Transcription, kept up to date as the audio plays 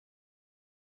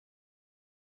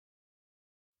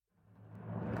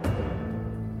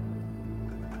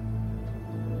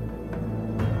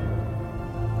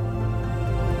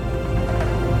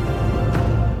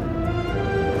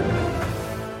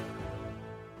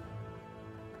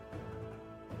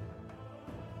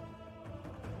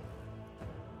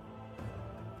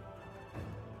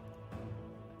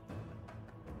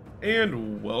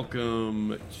And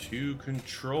welcome to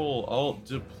Ctrl Alt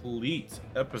Deplete,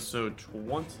 episode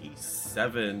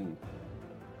 27.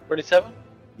 27?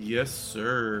 Yes,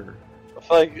 sir. I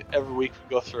feel like every week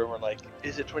we go through and we're like,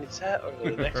 is it 27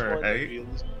 or the next one? Right. We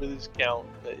lose count,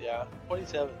 but yeah,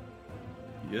 27.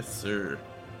 Yes, sir.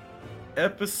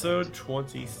 Episode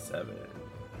 27.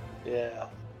 Yeah.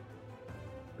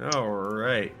 All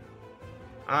right.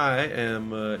 I am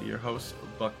your host,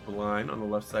 Buck Blind, on the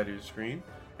left side of your screen.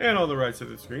 And on the right side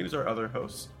of the screen is our other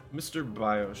host, Mr.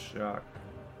 Bioshock.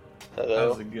 Hello.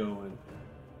 How's it going?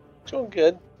 Doing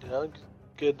good. You know,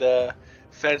 good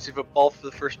fantasy football for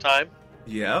the first time.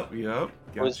 Yep. Got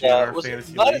Was you in our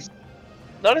fantasy league.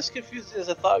 Not as confusing as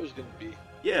I thought it was going to be.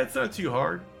 Yeah, it's not too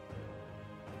hard.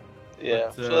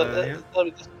 Yeah. But,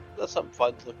 So that's something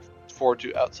fun to look forward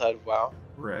to outside of WoW.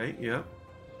 Right, yep.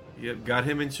 Got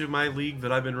him into my league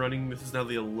that I've been running. This is now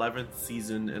the 11th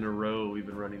season in a row we've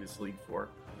been running this league for.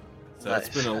 So Nice.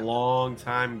 It's been a long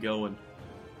time going.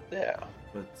 Yeah.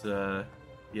 But,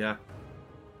 yeah.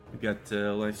 We got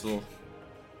a nice little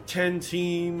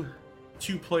 10-team,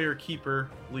 2-player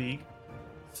keeper league.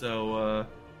 So,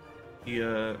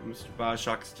 Mr.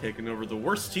 Bioshock's taken over the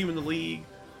worst team in the league.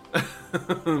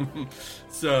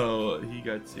 So he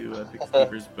got to pick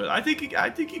keepers, but I think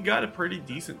he got a pretty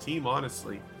decent team,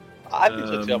 honestly. I think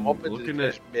so too. I'm hoping to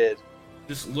finish mid.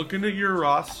 Just looking at your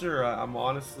roster, I'm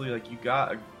honestly like you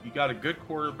got a good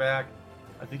quarterback.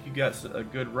 I think you got a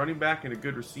good running back and a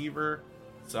good receiver.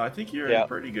 So I think you're in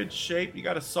pretty good shape. You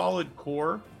got a solid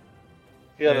core.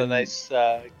 You got a nice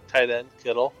tight end,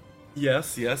 Kittle.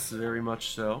 Yes, very much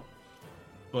so.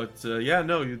 But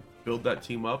you build that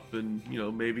team up, and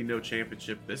maybe no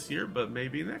championship this year, but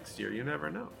maybe next year. You never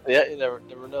know. Yeah, you never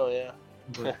know. Yeah.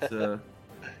 But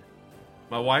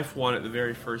my wife won it the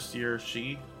very first year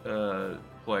she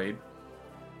played,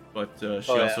 but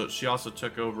she also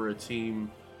took over a team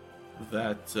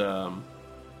that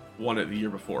won it the year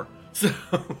before. So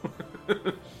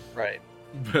right.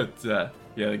 But the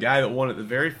guy that won it the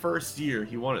very first year,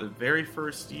 he won it the very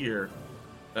first year,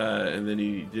 and then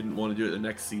he didn't want to do it the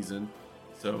next season.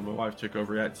 So my wife took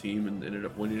over that team and ended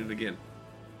up winning it again.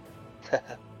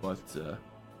 But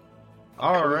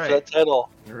all right, that title.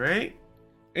 All right.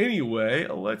 Anyway,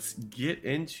 let's get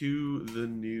into the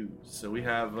news. So we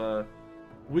have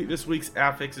this week's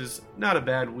affixes. Not a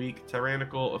bad week.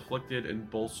 Tyrannical, afflicted, and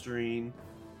bolstering.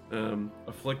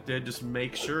 Afflicted, just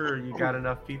make sure you got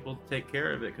enough people to take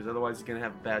care of it, because otherwise you're gonna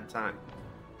have a bad time.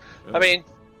 I mean,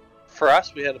 for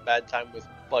us, we had a bad time with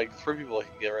like 3 people that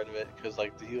could get rid of it, because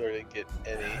like the healer didn't get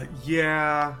any.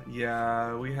 Yeah,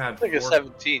 we had. I think it's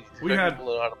 17. We had people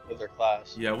know how to play their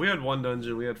class. Yeah, we had one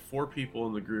dungeon. We had 4 people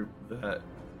in the group that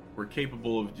were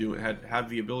capable of doing, had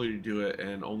the ability to do it,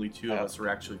 and only 2 of us were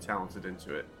actually talented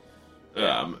into it.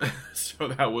 Yeah. So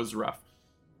that was rough.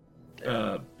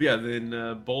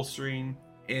 Then bolstering,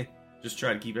 just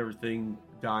try to keep everything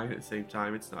dying at the same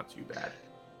time. It's not too bad.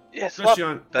 Yeah, it's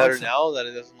better now that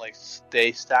it doesn't like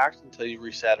stay stacked until you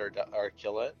reset or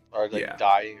kill it, or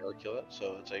die or kill it.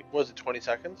 So it's like, what was it, 20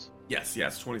 seconds? Yes,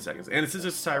 20 seconds. And since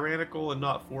it's tyrannical and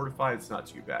not fortified, it's not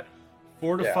too bad.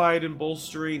 Fortified and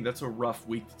bolstering, that's a rough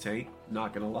week to tank,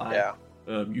 not gonna lie. Yeah.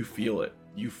 You feel it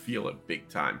big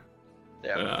time.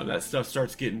 Yeah. That stuff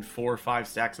starts getting 4 or 5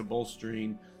 stacks of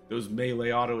bolstering. Those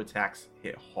melee auto attacks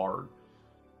hit hard.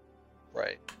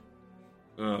 Right.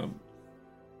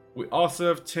 We also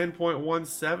have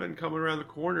 10.17 coming around the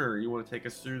corner. You want to take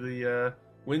us through the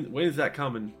when is that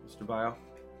coming, Mr. Bio?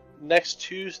 Next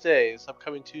Tuesday, this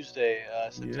upcoming Tuesday,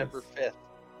 September 5th.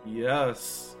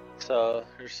 Yes. So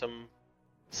there's some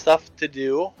stuff to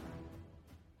do.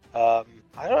 I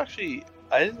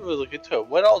didn't really look into it.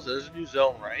 What else? There's a new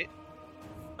zone, right?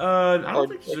 I don't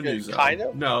think there's a new zone. Kind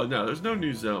of? No, there's no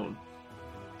new zone.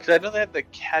 Because I know they had the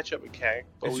catch-up mechanic,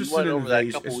 but we went over that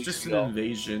a couple weeks ago. It's just an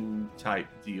invasion type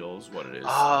deal is what it is.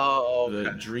 Oh, okay.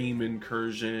 The dream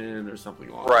incursion or something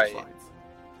along those lines.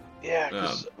 Yeah,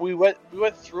 because we went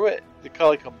through it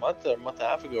like a month and a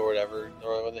half ago or whatever,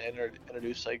 or when they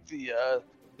introduced like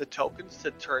the tokens to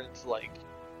turn into like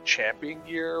champion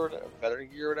gear or veteran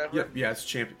gear or whatever. Yeah, it's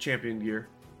champion gear.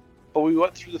 But we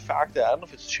went through the fact that, I don't know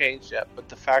if it's changed yet, but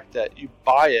the fact that you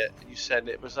buy it and you send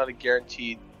it, but it's not a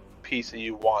guaranteed piece that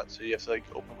you want, so you have to like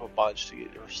open up a bunch to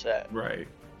get your set. Right.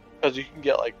 Because you can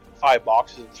get like 5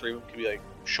 boxes and 3 of them can be like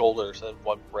shoulders and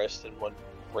 1 wrist and 1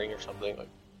 ring or something. Like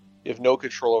you have no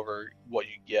control over what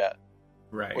you get.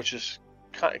 Right. Which is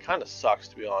kind of sucks,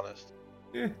 to be honest.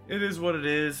 Yeah, it is what it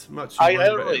is. I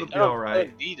don't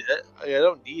need it. I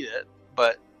don't need it,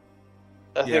 but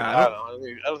I don't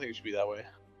think it should be that way.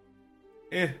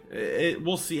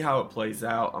 We'll see how it plays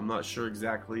out. I'm not sure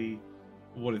exactly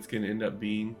what it's going to end up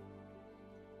being.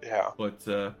 Yeah.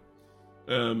 But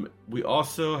we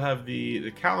also have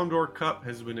the Kalimdor Cup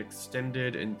has been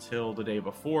extended until the day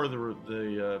before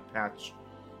the patch.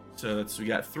 So we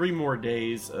got 3 more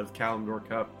days of Kalimdor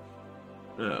Cup.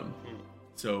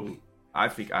 So I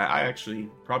think I actually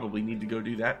probably need to go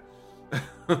do that.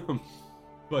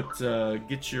 But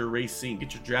get your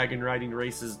dragon riding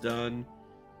races done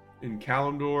in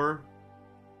Kalimdor.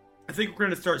 I think we're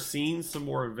going to start seeing some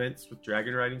more events with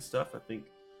dragon riding stuff. I think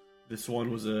this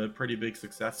one was a pretty big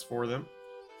success for them.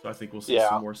 So I think we'll see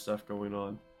some more stuff going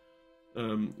on.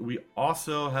 We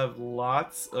also have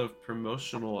lots of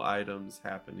promotional items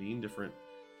happening, different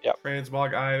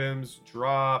transmog items,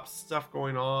 drops, stuff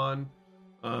going on.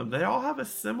 They all have a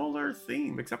similar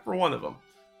theme, except for one of them.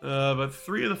 But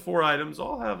 3 of the 4 items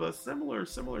all have a similar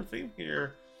theme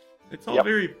here. It's all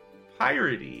very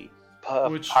piratey.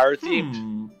 Pirate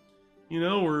themed. You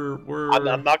know, we're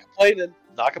I'm not complaining.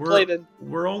 Not complaining.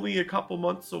 We're only a couple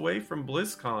months away from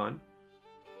BlizzCon.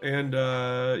 And,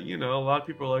 you know, a lot of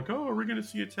people are like, oh, are we going to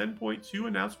see a 10.2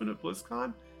 announcement at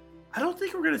BlizzCon? I don't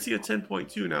think we're going to see a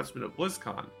 10.2 announcement at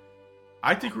BlizzCon.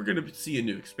 I think we're going to see a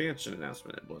new expansion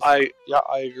announcement at BlizzCon.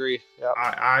 I agree. Yeah.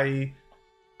 I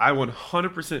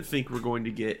 100% think we're going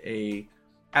to get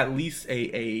at least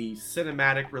a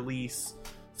cinematic release,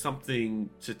 something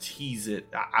to tease it.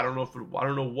 I don't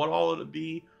know what all it'll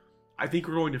be. I think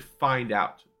we're going to find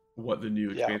out what the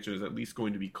new expansion is at least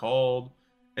going to be called,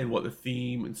 and what the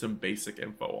theme and some basic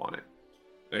info on it.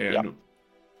 And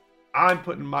I'm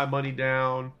putting my money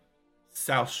down.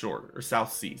 South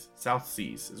Seas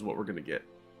is what we're gonna get.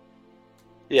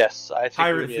 Yes, I think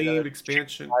pirate themed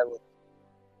expansion.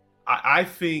 I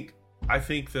think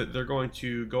that they're going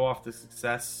to go off the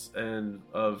success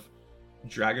of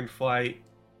Dragonflight.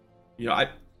 You know, I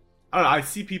don't know. I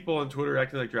see people on Twitter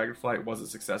acting like Dragonflight wasn't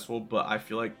successful, but I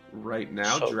feel like right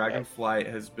now Dragonflight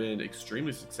has been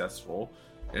extremely successful,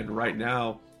 and right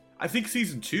now I think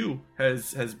Season 2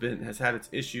 has had its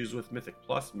issues with Mythic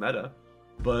Plus meta,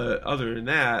 but other than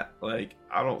that, like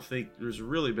I don't think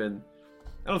Dragonflight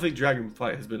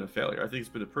has been a failure. I think it's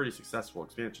been a pretty successful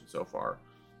expansion so far.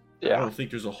 Yeah. I don't think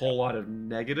there's a whole lot of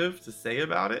negative to say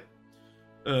about it.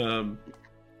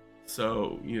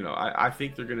 So, you know, I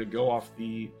think they're going to go off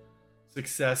the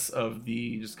success of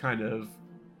the just kind of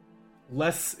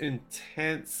less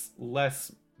intense,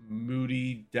 less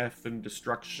moody death and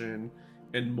destruction,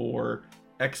 and more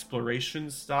exploration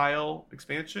style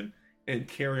expansion, and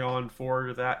carry on forward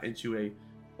with that into a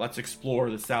let's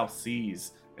explore the South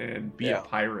Seas and be a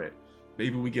pirate.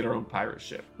 Maybe we get our own pirate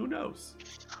ship. Who knows?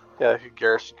 Yeah, like a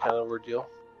garrison kind of ordeal.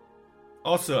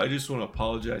 Also, I just want to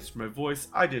apologize for my voice.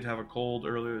 I did have a cold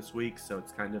earlier this week, so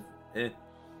it's kind of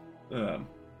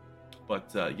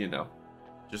But, you know,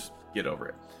 just get over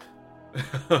it.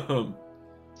 So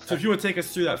if you want to take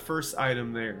us through that first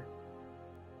item there.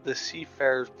 The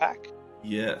Seafarer's Pack?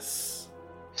 Yes.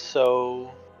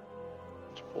 So,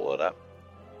 let's pull it up.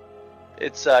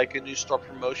 It's like a new store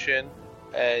promotion,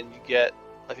 and you get,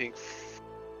 I think,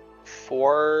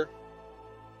 3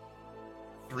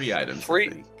 items.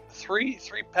 Three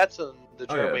pets on the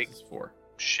Dreadwake four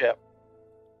ship.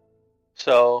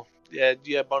 So, yeah,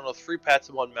 you bundle 3 pets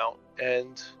and 1 mount.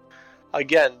 And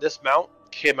again, this mount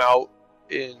came out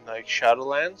in like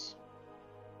Shadowlands,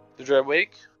 the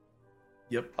Dreadwake.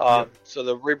 Yep. So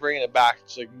they're rebringing it back.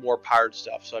 It's like more pirate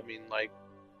stuff. So I mean, like,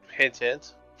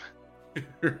 hint.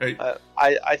 Right.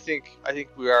 I think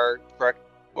we are correct,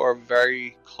 or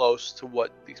very close to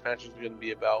what the expansion is going to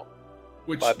be about.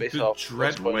 Which the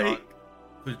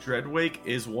Dreadwake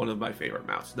is one of my favorite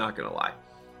mounts. Not gonna lie,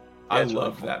 I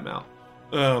love that mount.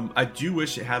 I do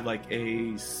wish it had like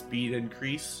a speed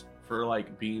increase for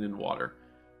like being in water.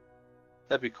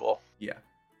 That'd be cool. Yeah,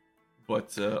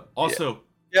 but also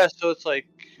so it's like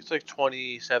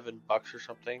 $27 or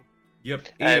something. Yep,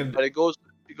 but it goes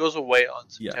away on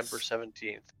September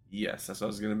 17th. Yes, that's what I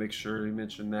was gonna make sure you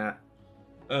mentioned that.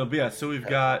 But yeah, so we've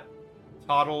got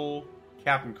Toddle,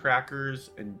 Captain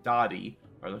Crackers, and Dottie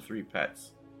are the 3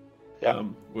 pets. Yeah.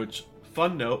 Which,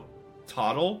 fun note,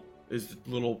 Toddle is the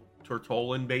little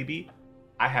Tortolin baby.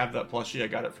 I have that plushie. I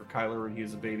got it for Kyler when he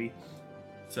was a baby.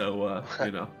 So,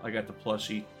 you know, I got the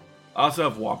plushie. I also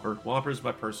have Whomper. Whomper's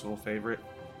my personal favorite.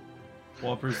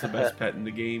 Whomper's the best pet in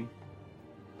the game.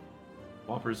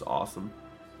 Whomper's awesome.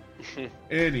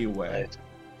 Anyway.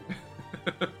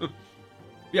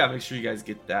 Yeah, make sure you guys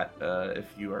get that if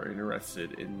you are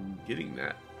interested in getting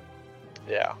that.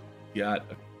 Yeah. You got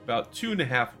about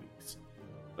 2.5 weeks.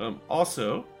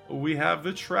 Also, we have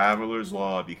the Traveler's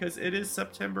Law because it is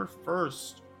September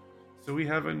 1st. So we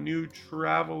have a new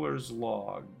Traveler's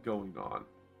Law going on.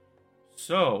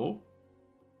 So,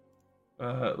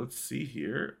 Let's see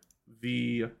here.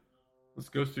 Let's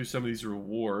go through some of these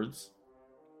rewards.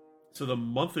 So the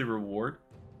monthly reward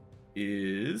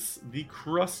is the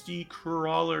Krusty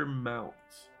Crawler mount.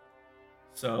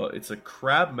 So it's a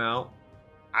crab mount.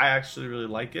 I actually really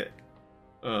like it.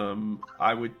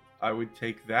 I would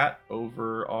take that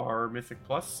over our Mythic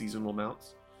Plus seasonal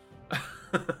mounts.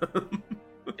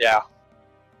 Yeah.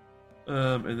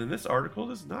 And then this article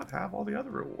does not have all the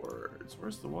other rewards.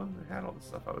 Where's the one that had all the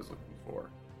stuff I was looking for?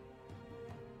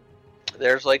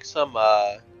 There's like some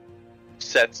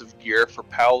sets of gear for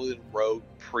Paladin, Rogue,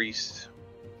 Priest,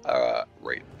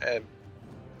 right, and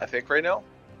I think right now.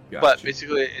 Gotcha. But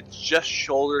basically, it's just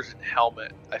shoulders and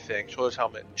helmet. I think shoulders,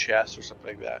 helmet, and chest, or something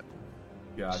like that.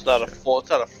 Gotcha. It's not a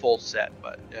full set,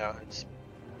 but yeah,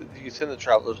 you can send the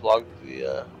traveler's log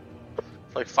the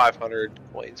like 500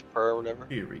 coins per or whatever.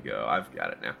 Here we go. I've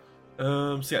got it now.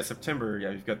 So yeah, September.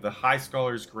 Yeah, you've got the High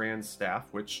Scholar's Grand Staff,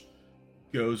 which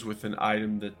goes with an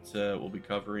item that we'll be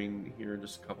covering here in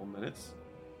just a couple minutes.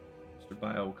 Mr.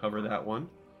 Bio will cover that one.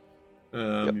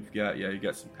 Yep. You've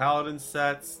got some Paladin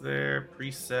sets there,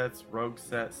 Priest sets, Rogue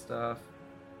set stuff.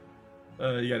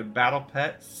 You got a Battle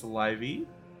Pet, Slivy.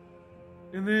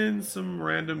 And then some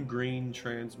random green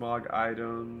transmog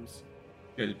items.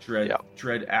 You got a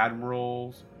Dread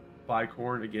Admirals,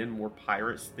 Bicorn, again, more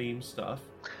Pirates themed stuff.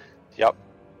 Yep.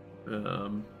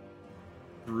 Brewfest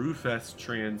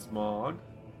transmog.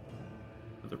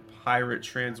 Another Pirate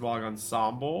transmog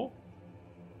ensemble.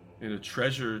 And a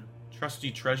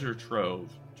Trusty Treasure Trove.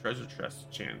 Treasure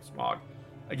Chest transmog.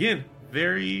 Again,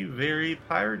 very, very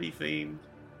piratey themed.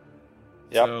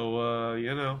 Yep.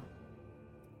 So,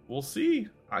 we'll see.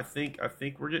 I think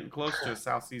we're getting close to a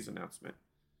South Seas announcement.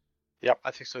 Yep,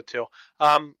 I think so too.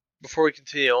 Before we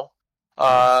continue,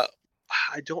 I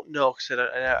don't know because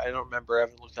I don't remember. I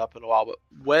haven't looked up in a while. But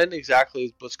when exactly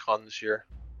is BlizzCon this year?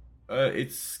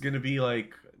 It's gonna be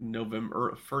like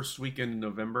November, first weekend in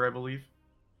November, I believe.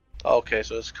 Okay,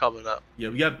 so it's coming up. Yeah,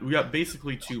 we got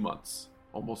basically 2 months,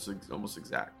 almost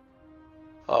exact.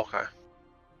 Okay.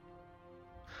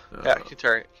 Yeah,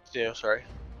 continue. Sorry.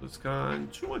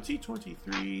 BlizzCon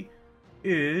 2023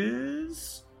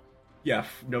 is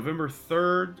November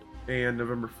 3rd and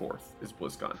November 4th is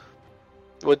BlizzCon.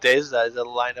 What day is that? Is that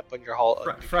lined up on your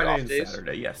Friday and days?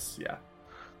 Saturday? Yes, yeah.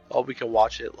 Oh, we can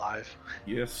watch it live.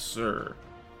 Yes, sir.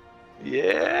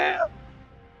 Yeah.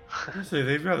 I say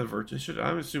they've got the virtual.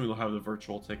 I'm assuming they'll have the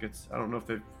virtual tickets. I don't know if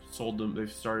they've sold them.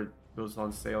 They've started those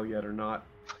on sale yet or not.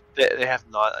 They have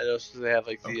not. I know they have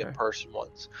like the in-person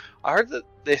ones. I heard that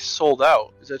they sold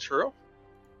out. Is that true?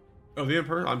 Oh, the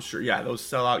in-person? I'm sure. Yeah, those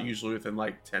sell out usually within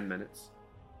like 10 minutes.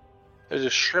 They're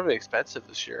extremely expensive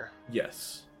this year.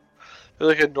 Yes. They're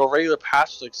like a regular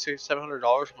pass was like $600-$700,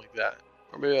 something like that.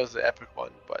 Or maybe it was the epic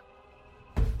one, but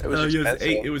it was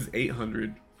expensive. It was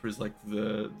 $800 for like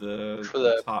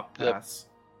the top pass.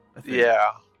 I think.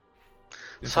 Yeah.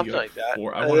 Something like that.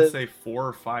 I want to say $400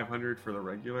 or $500 for the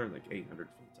regular, and like $800 for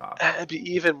the top. It'd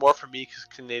be even more for me because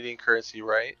Canadian currency,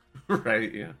 right?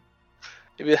 Right. Yeah.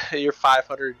 Maybe your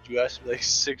 500 US would be like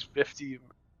 650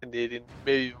 Canadian,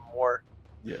 maybe even more.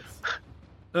 Yes.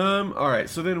 All right.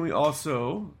 So then we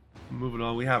also moving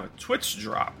on. We have a Twitch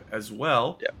drop as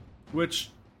well. Yep.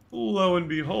 Which, lo and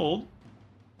behold,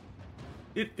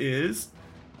 it is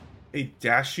a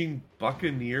dashing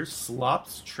buccaneer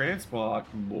slops transmog,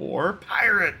 more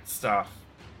pirate stuff.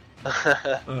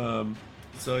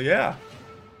 So yeah,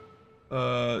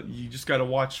 you just got to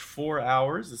watch 4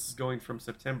 hours. This is going from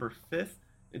September 5th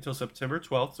until September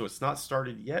 12th, so it's not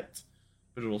started yet,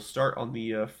 but it'll start on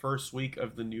the first week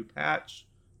of the new patch.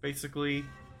 Basically,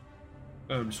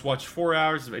 just watch 4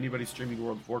 hours of anybody streaming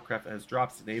World of Warcraft that has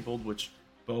drops enabled, which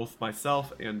both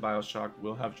myself and Bioshock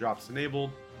will have drops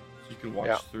enabled. You can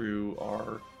watch through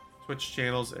our Twitch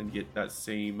channels and get that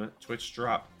same Twitch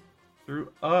drop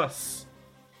through us.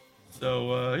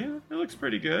 So, it looks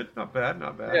pretty good. Not bad.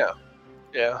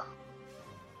 Yeah.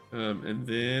 And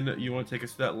then you want to take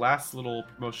us to that last little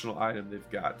promotional item they've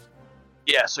got.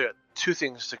 Yeah, so we got 2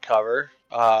 things to cover.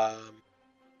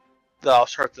 I'll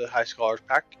start the High Scholars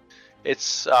pack.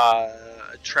 It's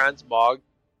a transmog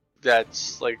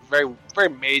that's like very, very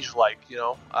mage-like,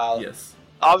 Yes.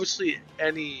 Obviously,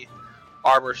 any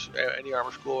armor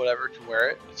school, whatever, can wear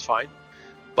it. It's fine,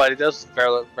 but it does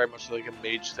very, very much like a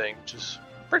mage thing, which is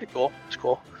pretty cool. It's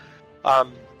cool. I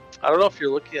don't know if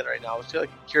you're looking at it right now. It's got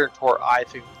like a Kirin Tor eye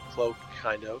thing with the cloak,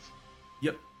 kind of.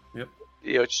 Yep.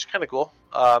 Which is kind of cool.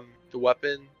 The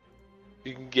weapon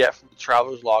you can get from the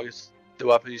Traveler's Log is the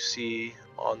weapon you see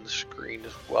on the screen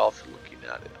as well if you're looking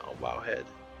at it on Wowhead.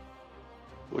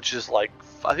 Which is like,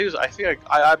 I think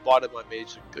I bought it in my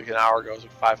mage like an hour ago. It was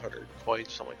like 500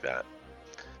 coins, something like that.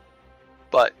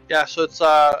 But yeah, so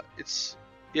it's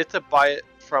you have to buy it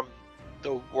from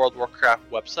the World of Warcraft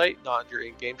website, not your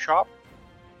in-game shop.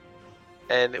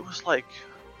 And it was like,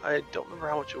 I don't remember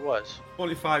how much it was.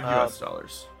 $25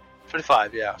 US.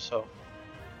 25, yeah. So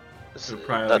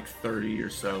probably like 30 or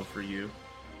so for you.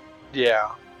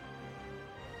 Yeah.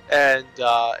 And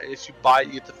if you buy it,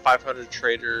 you get the 500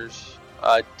 traders,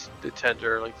 the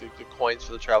tender, like the coins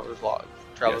for the Traveler's Log.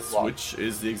 Yes, which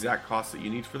is the exact cost that you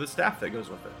need for the staff that goes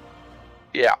with it.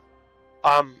 Yeah.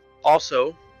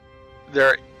 Also,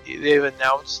 they've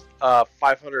announced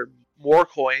 500 more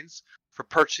coins for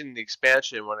purchasing the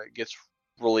expansion when it gets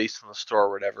released in the store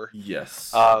or whatever.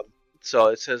 Yes. So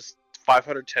it says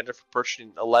 500 tender for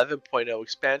purchasing 11.0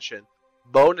 expansion.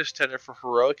 Bonus tender for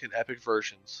heroic and epic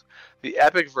versions. The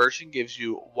epic version gives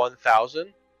you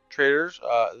 1,000 traders,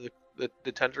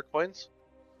 the tender coins.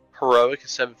 Heroic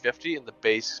is 750, and the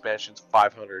base expansion is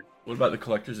 500. What about the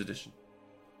collector's edition?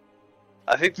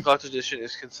 I think the collector's edition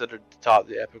is considered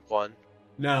the epic one.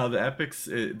 No, the epic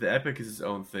is its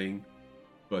own thing,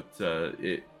 but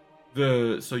when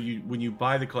you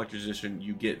buy the collector's edition,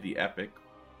 you get the epic.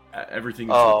 Everything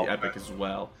is with the epic as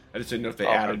well. I just didn't know if they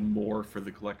added more for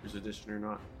the collector's edition or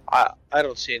not. I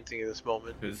don't see anything at this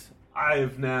moment. Because I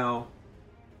have now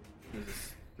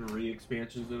 3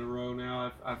 expansions in a row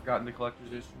now. I've gotten the collector's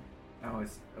edition. I've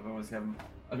always had them.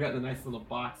 I've got the nice little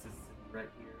boxes right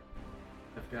here.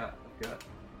 I've got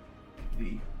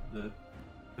the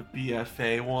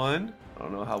BFA one. I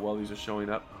don't know how well these are showing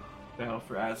up. Battle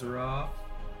for Azeroth.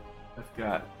 I've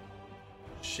got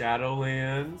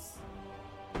Shadowlands.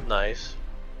 Nice.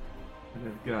 And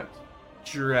I've got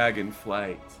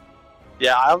Dragonflight.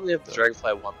 Yeah, I only have the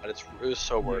Dragonflight one, but it was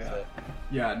so worth it.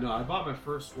 Yeah, no, I bought my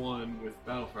first one with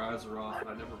Battle for Azeroth, and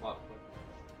I never bought the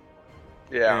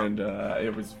Yeah. And I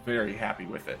was very happy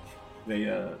with it. They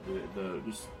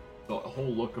just the whole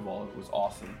look of all of it was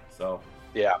awesome. So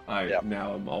yeah,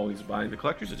 now I'm always buying the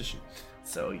collector's edition.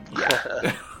 So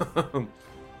yeah.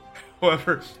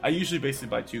 However, I usually basically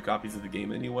buy 2 copies of the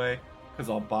game anyway, because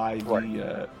I'll buy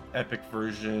the epic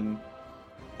version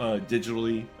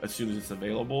digitally as soon as it's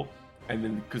available, and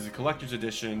then because the collector's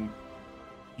edition,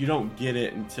 you don't get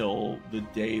it until the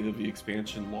day of the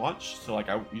expansion launch. So like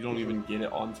you don't even get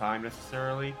it on time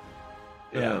necessarily.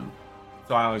 Yeah.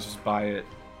 So I always just buy it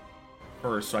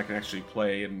first so I can actually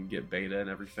play and get beta and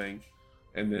everything,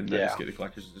 and then I just get the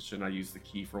collector's edition. I use the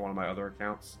key for one of my other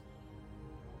accounts.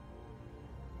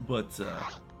 But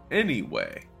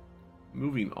anyway,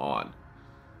 moving on.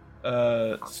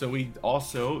 So we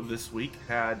also this week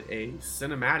had a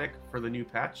cinematic for the new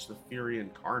patch, the Fury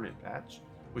Incarnate patch,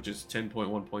 which is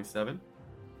 10.1.7.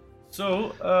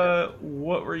 So,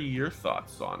 what were your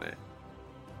thoughts on it?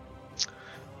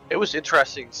 It was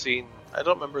interesting seeing. I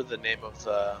don't remember the name of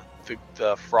the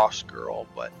Frost girl,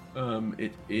 but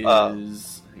it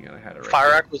is. Hang on, I had it right.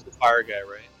 Fyrak was the fire guy,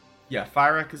 right? Yeah,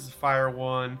 Fyrak is the fire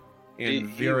one, and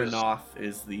Viranoth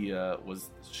is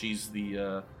she's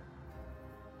the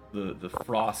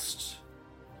Frost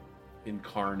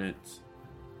Incarnate.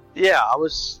 Yeah, I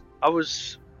was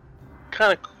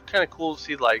kind of cool to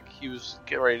see, like, he was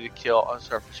getting ready to kill. I'm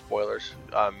sorry for spoilers.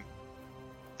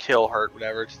 Kill her,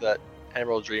 whatever, to that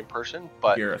Emerald Dream person,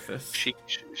 but Garethus.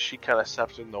 She kind of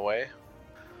stepped in the way,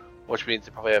 which means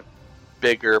they probably have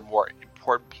bigger, more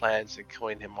important plans than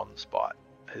killing him on the spot.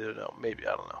 I don't know. Maybe,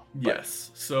 I don't know.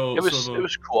 Yes. So it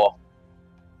was cool.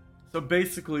 So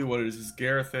basically, what it is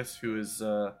Garethus, who is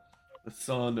the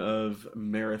son of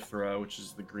Marithra, which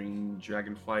is the green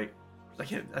dragonflight.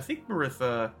 I think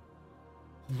Marissa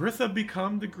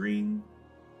become the green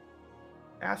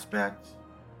aspect?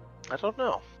 I don't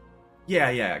know.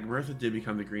 Yeah, Marissa did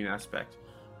become the green aspect.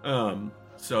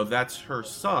 So that's her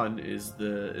son is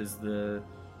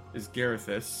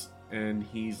Garethus, and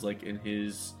he's like in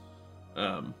his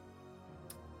night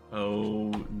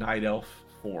elf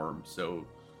form, so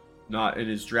not in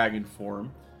his dragon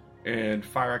form. And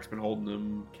Fyrak's been holding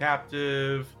him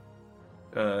captive,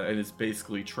 and is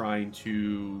basically trying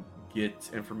to get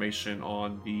information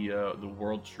on the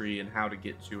world tree and how to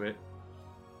get to it.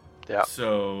 Yeah.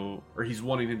 So, or he's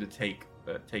wanting him to take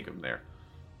him there,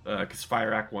 because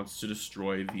Fyrak wants to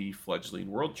destroy the fledgling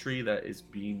world tree that is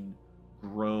being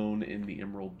grown in the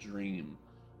Emerald Dream.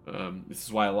 This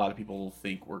is why a lot of people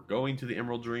think we're going to the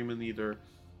Emerald Dream in either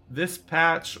this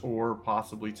patch or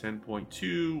possibly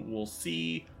 10.2. We'll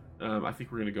see. I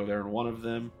think we're going to go there in one of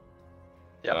them.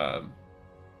 Yeah.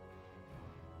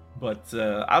 But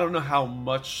I don't know how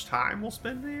much time we'll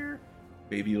spend there.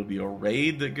 Maybe it'll be a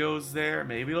raid that goes there.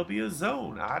 Maybe it'll be a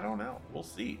zone. I don't know. We'll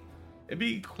see. It'd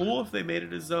be cool if they made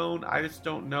it a zone. I just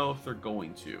don't know if they're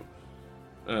going to.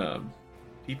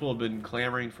 people have been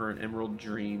clamoring for an Emerald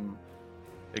Dream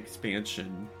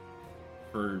expansion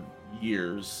for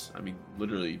years. I mean,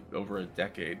 literally over a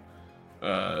decade.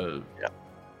 And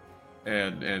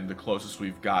the closest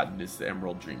we've gotten is the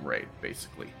Emerald Dream raid,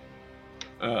 basically.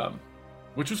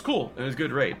 Which was cool. It was a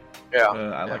good raid. Yeah.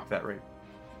 I like that raid.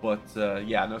 But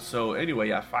so anyway,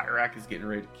 Fire-Ak is getting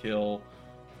ready to kill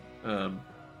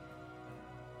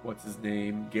what's his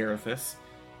name? Garethus.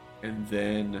 And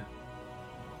then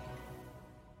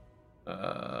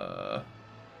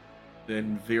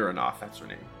Viranoth, that's her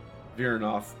name.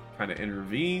 Viranoth kind of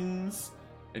intervenes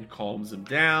and calms him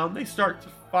down. They start to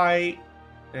fight,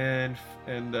 and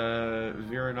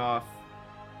Viranoth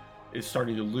is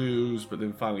starting to lose, but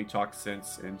then finally talks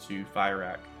sense into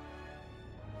Fire-Ak.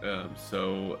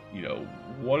 So,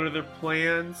 what are their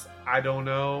plans? I don't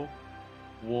know.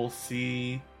 We'll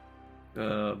see.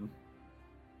 It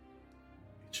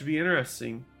should be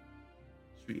interesting.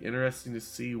 It should be interesting to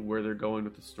see where they're going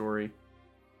with the story.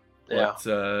 Yeah.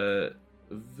 But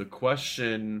the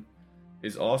question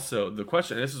is also...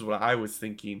 this is what I was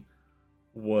thinking,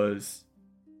 is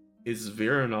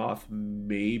Viranoth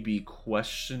maybe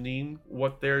questioning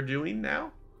what they're doing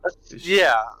now? I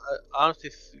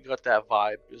honestly got that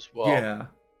vibe as well. Yeah.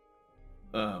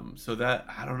 So that,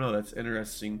 I don't know, that's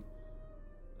interesting.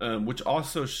 Which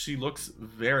also, she looks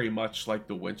very much like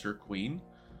the Winter Queen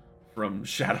from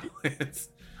Shadowlands.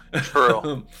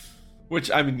 True. Which,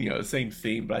 I mean, same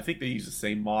theme, but I think they use the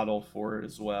same model for it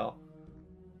as well.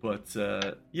 But,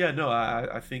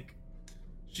 I think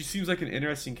she seems like an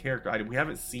interesting character. I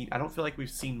don't feel like we've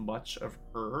seen much of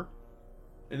her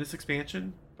in this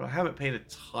expansion, but I haven't paid a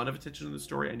ton of attention to the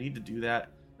story. I need to do that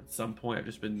at some point. I've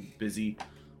just been busy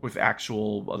with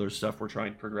actual other stuff we're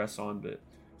trying to progress on, but at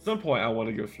some point I want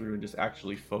to go through and just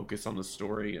actually focus on the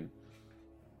story and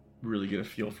really get a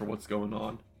feel for what's going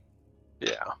on.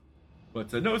 Yeah.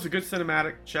 But no, it's a good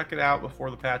cinematic. Check it out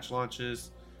before the patch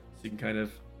launches so you can kind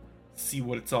of see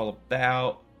what it's all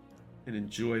about and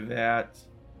enjoy that.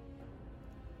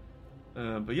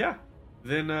 But yeah,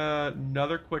 then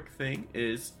another quick thing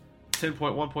is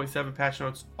 10.1.7 patch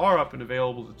notes are up and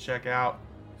available to check out.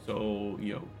 So,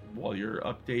 while you're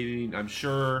updating, I'm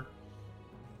sure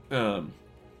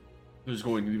there's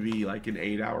going to be like an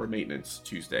 8-hour maintenance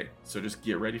Tuesday. So just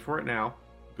get ready for it now.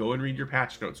 Go and read your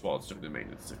patch notes while it's doing the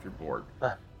maintenance if you're bored.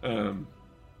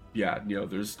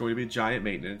 There's going to be a giant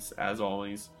maintenance, as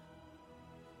always.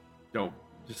 Don't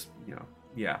just,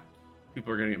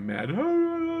 people are going to get mad.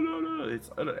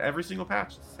 It's every single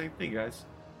patch. It's the same thing, guys.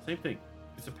 Same thing.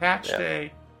 It's a patch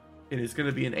day. It is going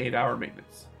to be an 8-hour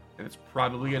maintenance. And it's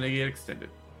probably going to get extended.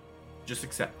 Just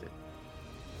accept it.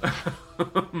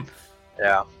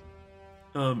 Yeah.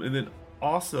 And then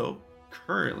also,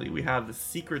 currently, we have the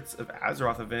Secrets of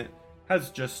Azeroth event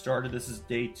has just started. This is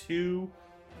day 2.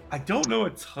 I don't know a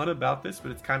ton about this,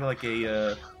 but it's kind of like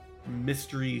a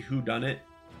mystery whodunit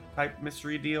type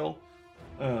mystery deal.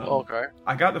 Okay.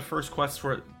 I got the first quest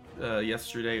for it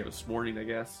yesterday or this morning, I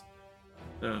guess.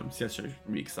 It's yesterday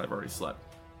for me because I've already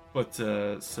slept. But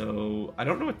so I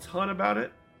don't know a ton about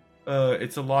it.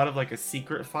 It's a lot of like a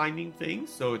secret finding thing.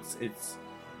 So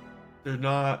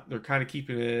they're kind of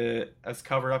keeping it as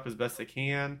covered up as best they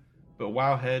can. But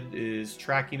Wowhead is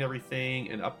tracking everything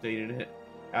and updating it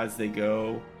as they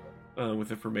go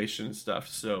with information and stuff.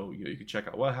 So you can check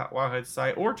out Wowhead's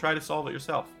site or try to solve it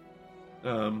yourself.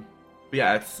 But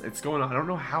yeah, it's going on. I don't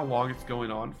know how long it's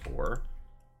going on for.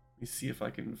 Let me see if I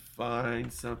can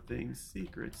find something.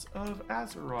 Secrets of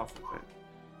Azeroth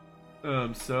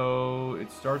event. So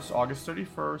it starts August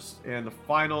 31st, and the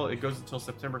final, it goes until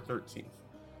September 13th.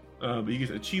 But you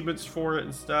get achievements for it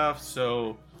and stuff,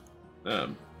 so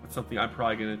that's something I'm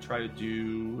probably going to try to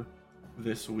do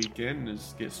this weekend,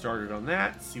 is get started on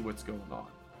that, see what's going on.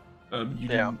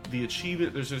 The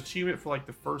achievement, there's an achievement for like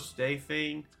the first day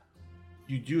thing.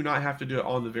 You do not have to do it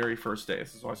on the very first day.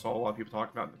 This is what I saw a lot of people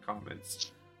talking about in the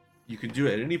comments. You can do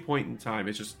it at any point in time.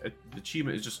 It's just the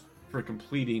achievement is just for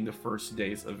completing the first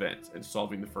day's event and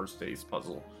solving the first day's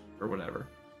puzzle or whatever.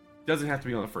 It doesn't have to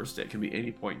be on the first day. It can be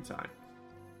any point in time.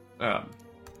 But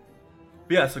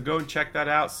yeah, so go and check that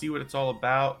out. See what it's all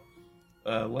about.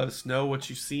 Let us know what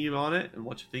you see on it and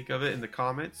what you think of it in the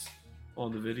comments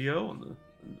on the video, on the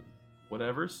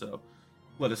whatever. So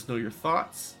let us know your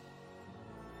thoughts.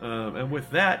 And with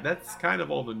that, that's kind of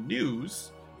all the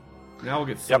news. Now we'll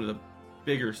get some of the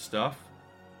bigger stuff.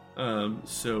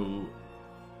 So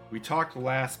we talked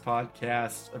last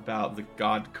podcast about the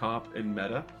God comp in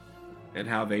meta and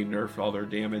how they nerfed all their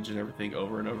damage and everything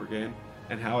over and over again,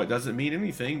 and how it doesn't mean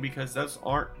anything because those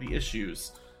aren't the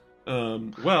issues.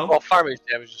 Well, fire mage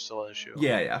damage is still an issue.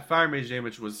 Yeah, fire mage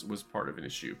damage was part of an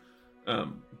issue.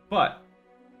 But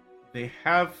they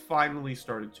have finally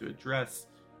started to address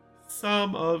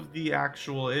some of the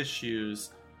actual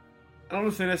issues. I don't know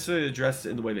if they necessarily addressed it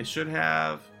in the way they should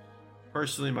have.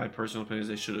 Personally, my personal opinion is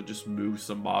they should have just moved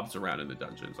some mobs around in the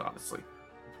dungeons, honestly.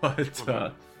 But,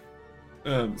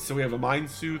 so we have a Mind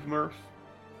Soothe Murph,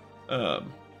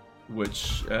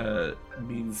 which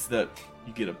means that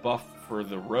you get a buff for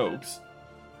the rogues,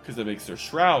 because it makes their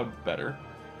shroud better.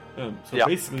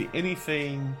 Basically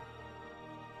anything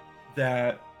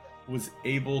that was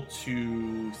able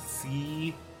to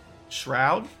see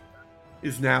shroud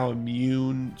is now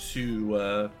immune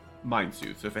to Mind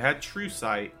Soothe. So if it had True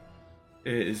Sight,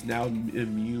 it is now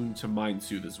immune to Mind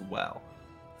Soothe as well.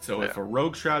 So if a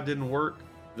Rogue Shroud didn't work,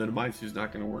 then a Mind Soothe is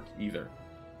not going to work either.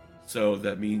 So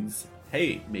that means,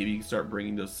 hey, maybe you can start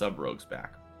bringing those sub-rogues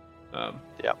back.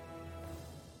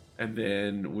 And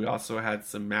then we also had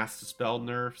some Mass Dispel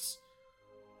nerfs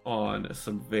on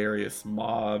some various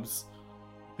mobs.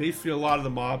 Basically, a lot of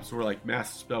the mobs were like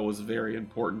Mass Dispel was very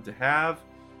important to have.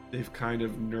 They've kind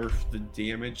of nerfed the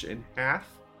damage in half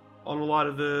on a lot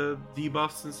of the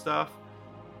debuffs and stuff.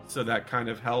 So that kind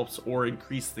of helps, or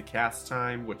increase the cast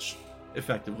time, which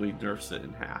effectively nerfs it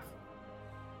in half.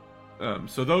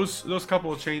 So those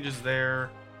couple of changes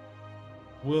there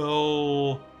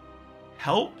will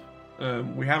help.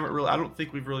 We haven't really. I don't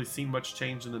think we've really seen much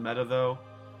change in the meta though.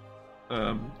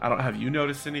 I don't have you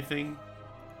noticed anything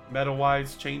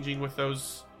meta-wise changing with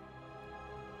those?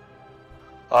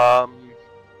 For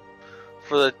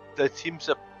the teams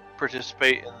that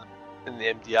participate in the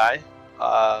MDI,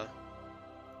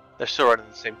 they're still running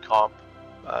the same comp.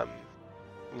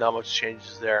 Not much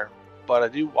changes there, but I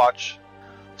do watch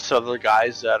some of the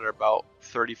guys that are about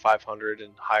 3,500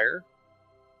 and higher,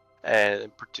 and in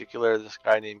particular this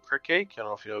guy named Crickcake. I don't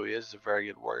know if you know who he is. He's a very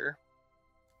good warrior,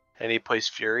 and he plays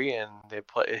Fury. And they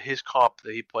play his comp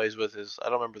that he plays with is, I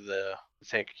don't remember the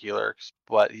tank healer,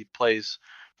 but he plays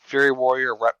Fury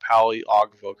Warrior, Rep Pally,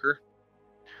 Og Voker,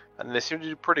 and they seem to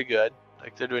do pretty good.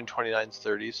 Like they're doing 29s,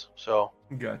 30s, so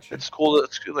gotcha. It's cool.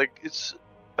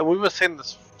 And we've been saying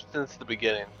this since the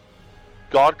beginning.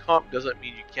 God comp doesn't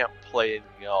mean you can't play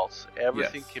anything else.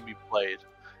 Everything can be played.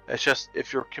 It's just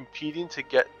if you're competing to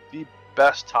get the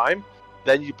best time,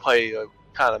 then you play a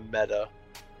kind of meta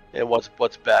and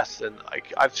what's best. And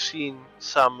I've seen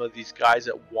some of these guys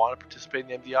that want to participate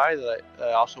in the MDI that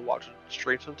I also watch on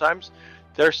stream sometimes.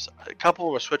 There's a couple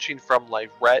who were switching from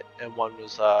like Ret, and one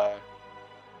was a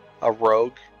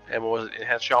rogue, and one was an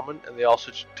enhanced shaman, and they all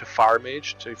switched to fire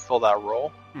mage to fill that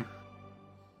role.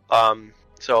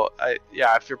 So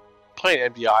if you're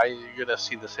playing MDI, you're gonna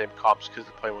see the same comps because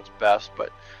they're playing what's best.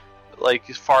 But like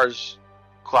as far as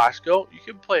class go, you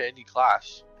can play any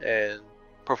class and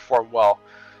perform well.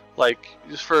 Like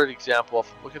just for an example, if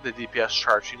you look at the DPS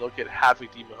charts, you look at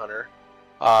Havoc Demon Hunter,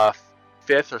 5th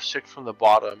or 6th from the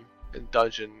bottom in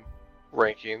dungeon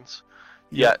rankings,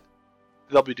 yet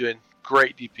they'll be doing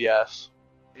great DPS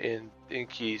in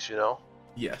keys, you know.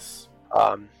 Yes.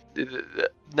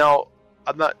 Now,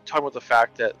 I'm not talking about the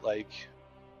fact that like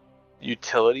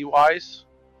utility wise,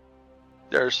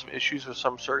 there's some issues with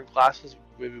some certain classes,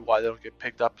 maybe why they don't get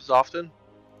picked up as often.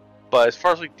 But as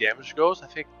far as like damage goes, I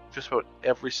think just about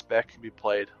every spec can be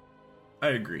played. I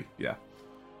agree. Yeah.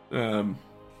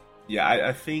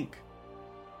 I think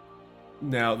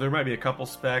now there might be a couple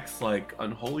specs like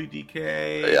Unholy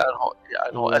DK.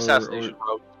 Assassination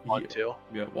Rogue one too.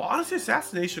 Yeah. Well, honestly,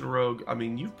 Assassination Rogue. I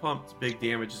mean, you've pumped big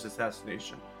damage as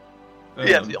Assassination.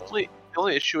 The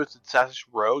only issue with Assassination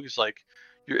Rogue is like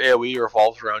your AOE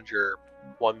revolves around your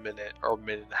 1 minute or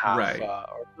minute and a half, right.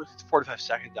 Or it's 45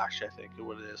 seconds actually. I think is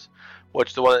what it is.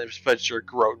 Which the one that spreads your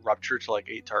Growth and Rupture to like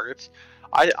 8 targets.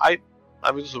 I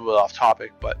mean, this is a bit off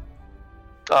topic, but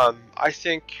I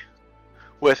think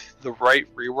with the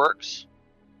right reworks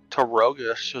to Rogue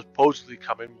that's supposedly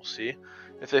coming, we'll see.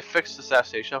 If they fix the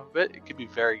assassination up a bit, it could be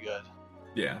very good.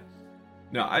 Yeah.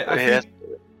 No, I think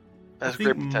has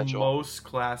great potential. Most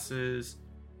classes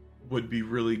would be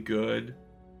really good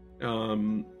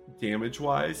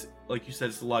damage-wise. Like you said,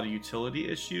 it's a lot of utility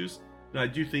issues. And I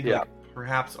do think like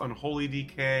perhaps Unholy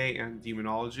DK and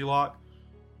Demonology Lock,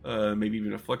 maybe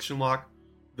even Affliction Lock,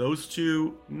 those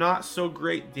two, not so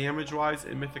great damage-wise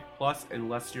in Mythic Plus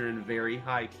unless you're in very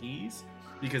high keys,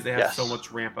 because they have so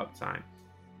much ramp-up time.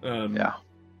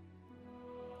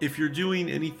 If you're doing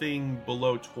anything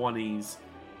below 20s,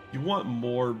 you want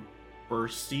more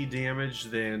bursty damage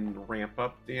than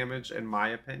ramp-up damage, in my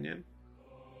opinion.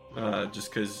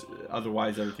 Just because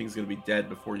otherwise everything's going to be dead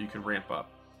before you can ramp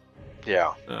up.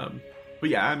 Yeah. But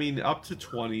yeah, I mean, up to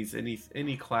 20s,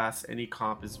 any class, any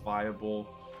comp is viable.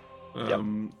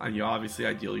 And obviously,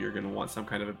 ideally, you're going to want some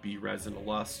kind of a B-res and a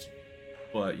lust.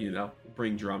 But,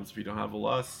 bring drums if you don't have a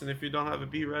lust. And if you don't have a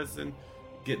B-res, then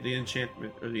get the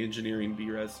enchantment or the engineering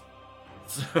B-res.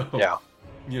 So,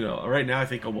 right now I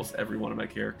think almost every one of my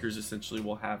characters essentially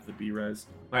will have the B-res.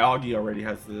 My Augie already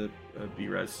has the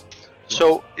B-res.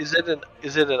 So is it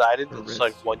an item that's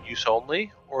like one use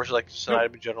only, or is it like just an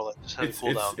item in general that just has a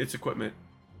cooldown? It's equipment.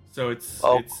 So it's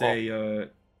a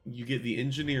you get the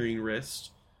engineering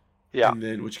wrist, and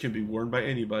then which can be worn by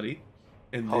anybody,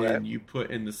 and then you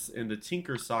put in the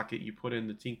tinker socket. You put in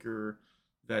the tinker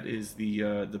that is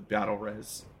the battle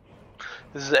res.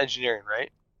 This is engineering,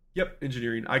 right? Yep,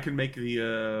 engineering. I can make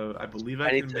the I believe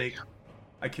I can make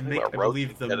I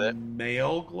believe the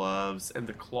mail gloves and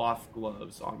the cloth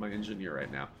gloves on my engineer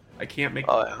right now. I can't make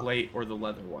the plate or the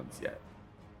leather ones yet.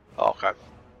 Oh, okay.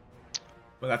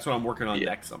 But that's what I'm working on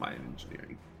next on my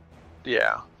engineering.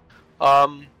 Yeah.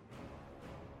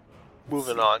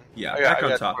 Moving on. Yeah, back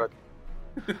on top.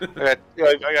 I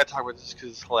gotta talk about this because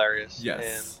it's hilarious.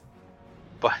 Yes.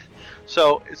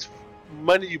 So it's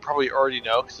money you probably already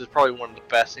know because it's probably one of the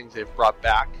best things they've brought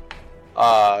back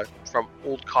from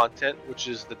old content, which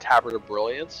is the Tabard of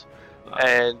Brilliance.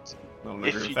 And I don't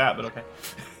agree with that, but okay.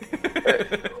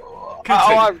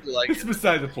 I really like it's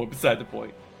beside the point.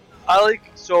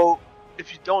 So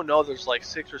if you don't know, there's like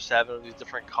 6 or 7 of these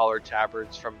different colored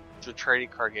tabards from the trading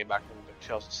card game back from the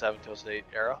 2007, 2008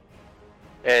 era,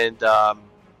 and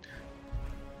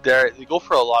they go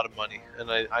for a lot of money.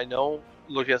 And I know,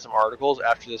 looking at some articles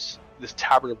after this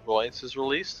Tabard of Brilliance is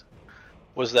released,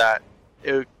 was that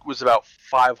it was about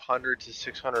 $500 to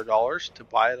 $600 to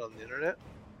buy it on the internet.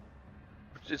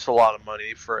 It's a lot of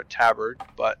money for a tabard,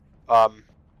 but so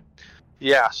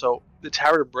the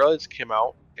Tabard of Brilliance came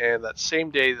out, and that same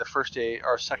day, the first day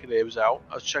or second day it was out,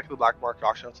 I was checking the black market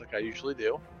auction house like I usually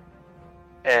do,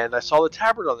 and I saw the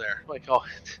tabard on there. I'm like, oh,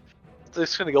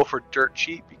 it's going to go for dirt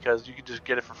cheap because you can just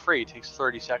get it for free. It takes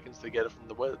 30 seconds to get it from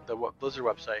the Blizzard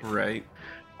website. Right.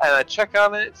 And I check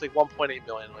on it, it's like 1.8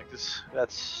 million. Like,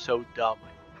 that's so dumb.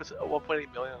 Like,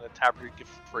 1.8 million on a tabard you get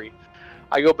for free.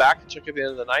 I go back and check at the end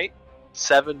of the night,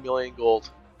 7 million gold.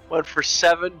 Went for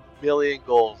 7 million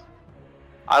gold.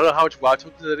 I don't know how much WoW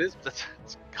tokens it is, but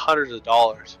it's hundreds of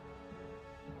dollars.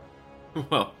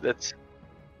 Well, that's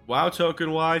WoW token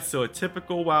wise. So a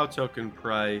typical WoW token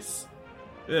price,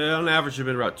 on average, have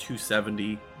been about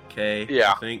 270K.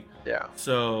 Yeah, I think. Yeah.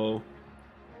 So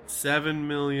 7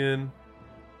 million.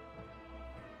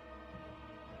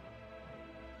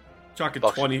 Talking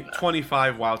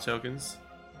 25 WoW tokens.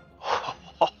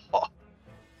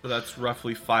 So that's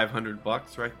roughly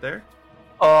 $500 right there.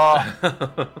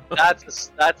 That's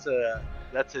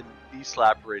a knee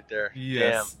slap right there.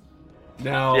 Yes. Damn.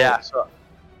 Now.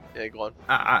 Go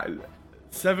on.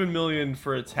 7 million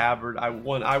for a tabard. I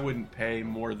wouldn't pay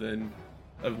more than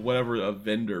whatever a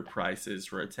vendor price is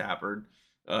for a tabard.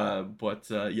 7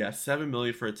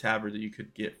 million for a tabard that you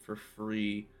could get for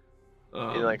free.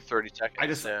 In like 30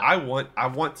 seconds. I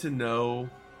want to know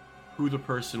who the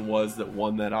person was that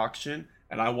won that auction,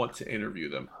 and I want to interview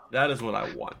them. That is what I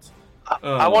want.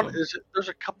 There's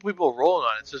a couple people rolling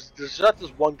on it. There's not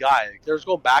just one guy. Like, there's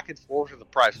going back and forth with the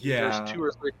price. Yeah. There's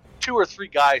two or three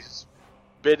guys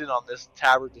bidding on this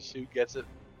tabard to see who gets it.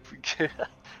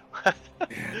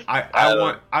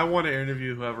 I want to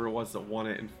interview whoever it was that won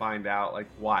it and find out like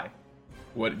why.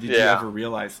 What did you ever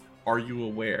realize? Are you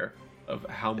aware of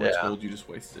how much gold you just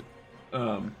wasted?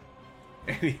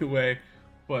 Anyway,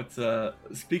 but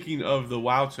speaking of the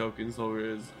WoW tokens,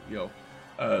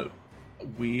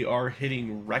 we are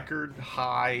hitting record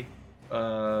high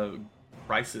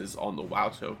prices on the WoW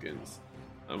tokens.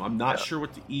 I'm not sure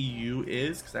what the EU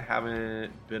is because I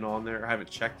haven't been on there. I haven't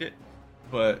checked it,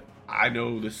 but I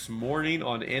know this morning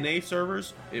on NA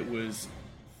servers it was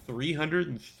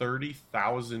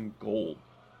 330,000 gold.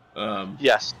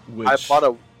 Yes,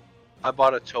 I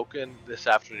bought a token this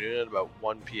afternoon at about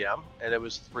 1 p.m. and it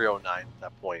was 309 at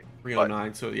that point.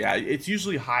 309. So yeah, it's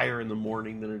usually higher in the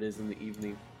morning than it is in the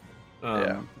evening.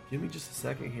 Give me just a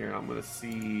second here. I'm gonna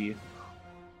see.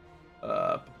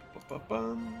 Let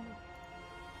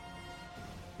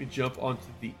me jump onto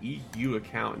the EU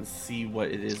account and see what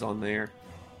it is on there.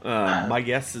 My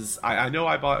guess is I know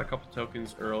I bought a couple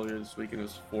tokens earlier this week and it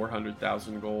was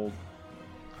 400,000 gold.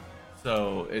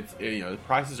 So it's the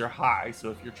prices are high.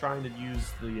 So if you're trying to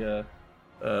use the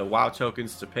WoW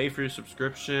tokens to pay for your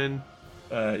subscription,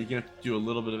 you're gonna have to do a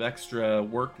little bit of extra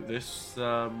work this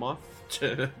month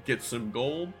to get some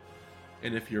gold.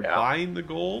 And if you're buying the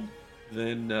gold,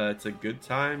 then it's a good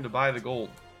time to buy the gold.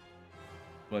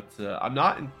 But I'm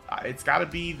not. It's got to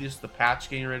be just the patch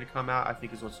getting ready to come out. I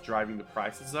think is what's driving the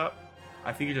prices up.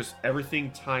 I think it just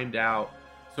everything timed out.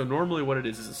 So normally what it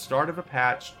is the start of a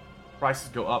patch, prices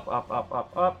go up, up, up,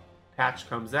 up, up. Patch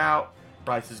comes out,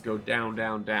 prices go down,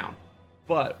 down, down.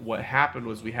 But what happened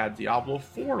was we had Diablo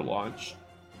 4 launch,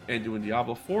 and when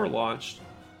Diablo 4 launched,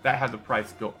 that had the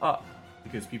price go up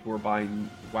because people were buying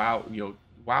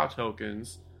WoW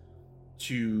tokens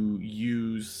to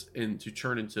use and to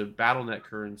turn into BattleNet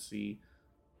currency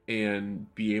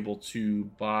and be able to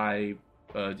buy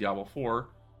Diablo 4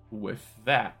 with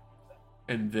that.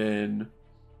 And then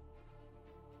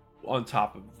on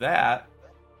top of that,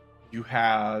 you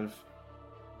have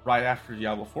right after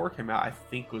Diablo 4 came out, I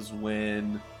think was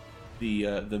when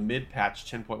the mid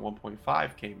patch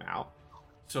 10.1.5 came out.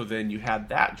 So then you had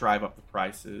that drive up the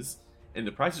prices, and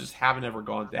the prices just haven't ever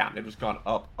gone down. They've just gone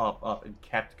up, up, up, and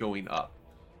kept going up.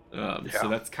 So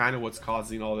that's kind of what's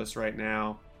causing all this right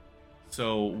now.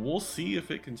 So we'll see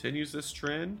if it continues this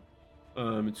trend.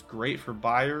 It's great for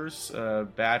buyers,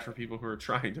 bad for people who are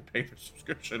trying to pay their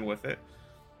subscription with it.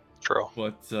 True.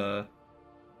 But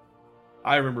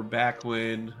I remember back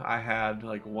when I had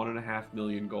like 1.5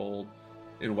 million gold,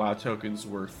 and WoW tokens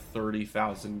were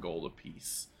 30,000 gold a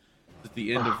piece at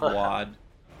the end of WoD,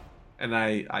 and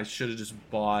I should have just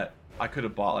bought. I could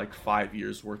have bought like 5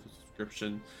 years worth of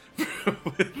subscription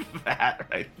with that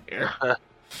right there.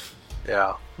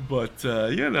 Yeah. But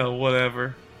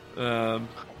whatever. Man,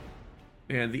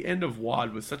 the end of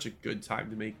WoD was such a good time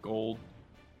to make gold.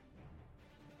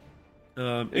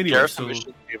 Anyway, Garrison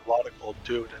missions gave a lot of gold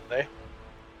too, didn't they?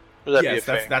 Yes,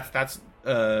 that's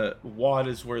WoD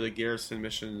is where the Garrison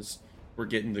missions were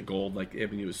getting the gold. Like, I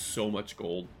mean, it was so much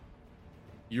gold.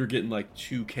 You're getting like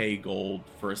 2k gold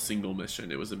for a single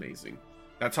mission. It was amazing.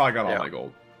 That's how I got all my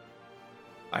gold.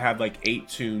 I had like 8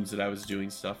 tunes that I was doing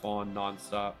stuff on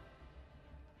nonstop.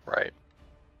 Right.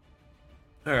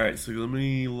 Alright, so let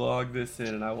me log this in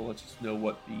and I will let you know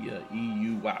what the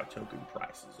EU WoW token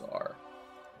prices are.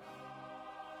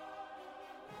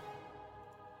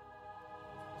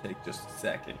 Take just a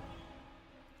second.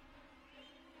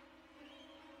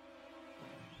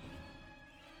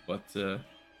 But, so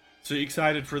you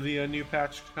excited for the new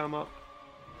patch to come up?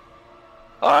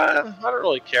 I don't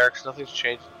really care because nothing's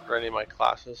changed for any of my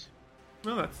classes.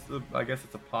 No, I guess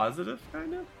it's a positive,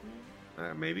 kind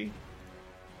of? Maybe?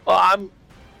 Well,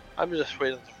 I'm just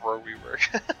waiting for a rework.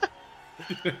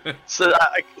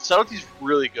 Subtlety's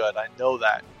really good, I know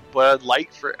that. But I'd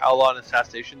like for Outlaw and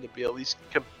Assassination to be at least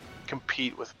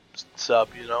compete with Sub,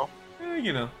 you know?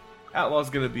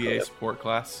 Outlaw's going to be a support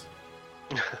class.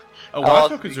 WoW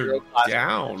tokens are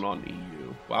down on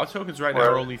EU. WoW tokens right now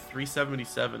are only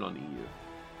 377 on EU.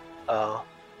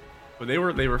 But they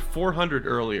were 400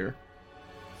 earlier.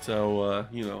 So,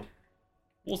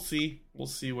 we'll see. We'll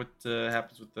see what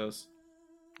happens with those.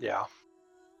 Yeah.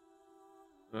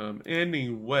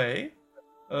 Anyway,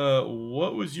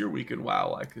 what was your week in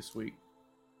WoW like this week?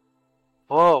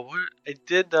 Oh, I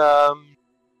did.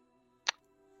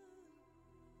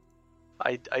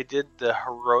 I did the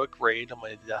heroic raid on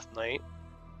my death knight.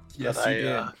 Yes, you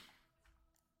did.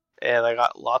 And I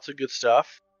got lots of good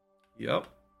stuff. Yep.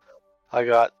 I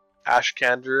got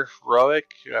Ashkander heroic.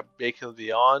 I got Bacon of the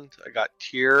Beyond. I got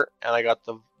Tyr, and I got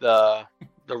the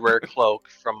rare cloak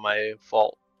from my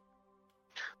vault,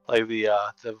 like the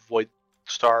Void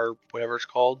Star, whatever it's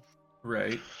called.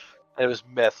 Right. And it was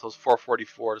Myth. It was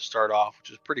 444 to start off,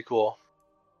 which is pretty cool.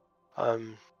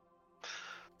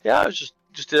 Yeah, I was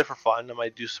just did it for fun. I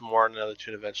might do some more on another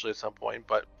tune eventually at some point,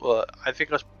 but I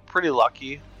think I was pretty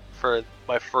lucky for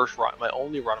my first run, my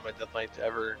only run on my Death Knight that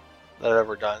I've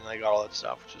ever done. I got all that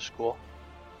stuff, which is cool.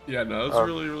 Yeah, no, it was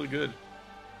really, really good.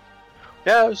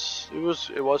 Yeah,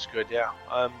 it was good. Yeah.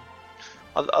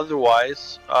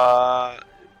 Otherwise,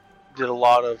 did a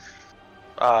lot of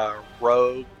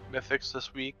rogue mythics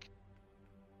this week.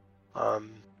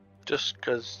 Just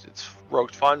because it's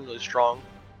rogue's fun, really strong.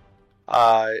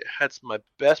 I had some of my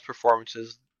best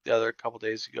performances the other couple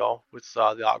days ago with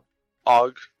the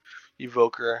Og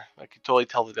Evoker. I could totally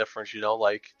tell the difference,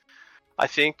 I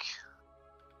think...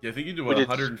 Yeah, I think you did,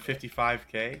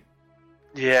 155k?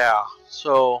 Yeah,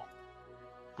 so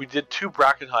we did 2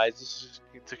 bracket highs. This is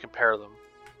to compare them.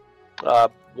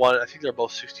 One, I think they're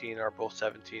both 16 or both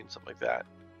 17, something like that.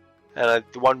 And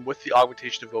the one with the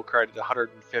Augmentation Evoker, I did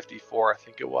 154, I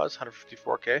think it was,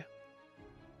 154k.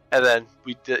 And then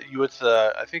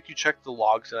I think you checked the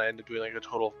logs, and I ended up doing like a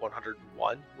total of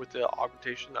 101 with the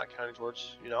augmentation, not counting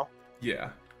towards, Yeah.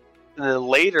 And then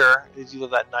later, it's either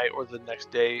that night or the next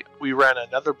day, we ran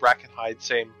another bracket hide,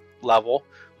 same level,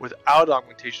 without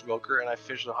augmentation evoker, and I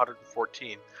finished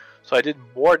 114. So I did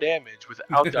more damage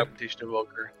without the augmentation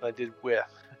evoker than I did with.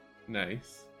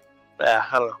 Nice. Yeah,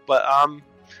 I don't know, but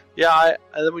Yeah,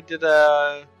 and then we did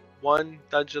one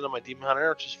dungeon on my Demon Hunter,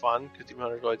 which is fun because Demon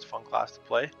Hunter is always a fun class to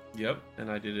play. Yep,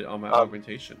 and I did it on my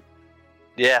augmentation.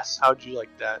 Yes, how'd you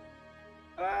like that?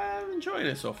 I'm enjoying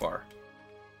it so far.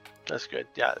 That's good.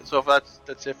 Yeah, so if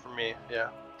that's it for me. Yeah.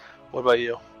 What about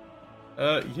you?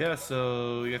 Yeah,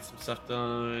 so we got some stuff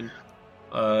done.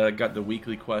 Got the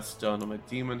weekly quest done on my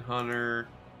Demon Hunter.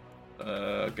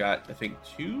 Got, I think,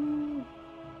 2,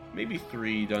 maybe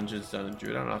 3 dungeons done in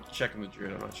Druid. I don't know, I have to check on the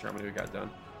Druid. I'm not sure how many we got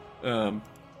done.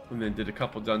 And then did a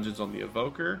couple dungeons on the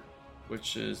Evoker,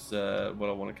 which is what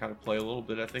I want to kind of play a little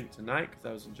bit, I think, tonight, because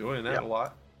I was enjoying that a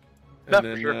lot. And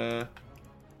then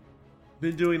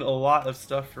been doing a lot of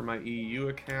stuff for my EU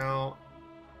account.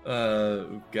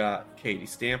 We've got Katie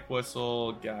Stamp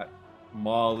Whistle, got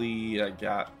Molly, I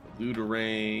got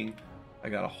Ludarang. I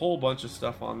got a whole bunch of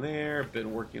stuff on there.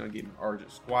 Been working on getting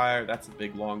Argent Squire. That's a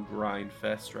big long grind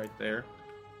fest right there.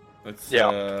 That's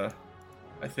I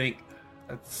think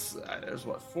that's there's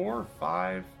what 4 or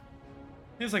 5.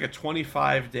 It's like a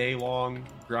 25-day long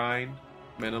grind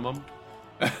minimum.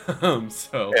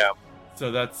 So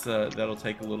that's that'll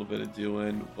take a little bit of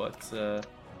doing, but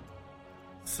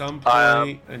some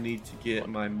point I need to get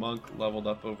my monk leveled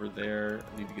up over there.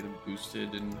 I need to get him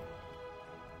boosted and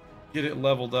get it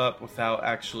leveled up without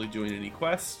actually doing any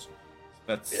quests.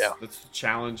 That's the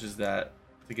challenge, is that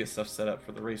to get stuff set up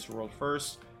for the race world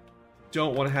first.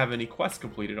 Don't want to have any quests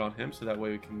completed on him, so that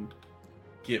way we can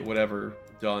get whatever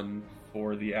done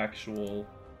for the actual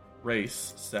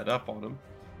race set up on him.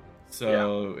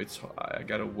 So I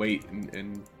gotta wait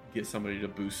and get somebody to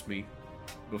boost me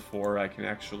before I can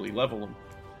actually level him.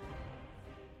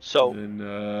 So and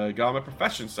then got my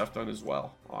profession stuff done as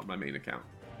well on my main account.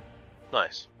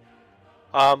 Nice.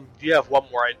 You have one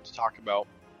more item to talk about.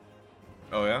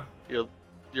 Oh yeah?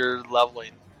 You're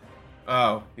leveling.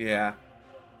 Oh yeah.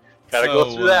 Gotta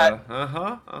go through that.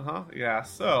 Yeah.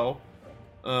 So,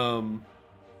 I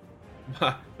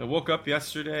woke up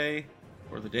yesterday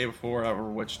or the day before. I don't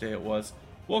remember which day it was.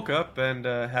 Woke up and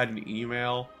had an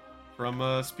email from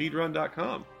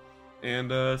speedrun.com,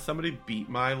 and somebody beat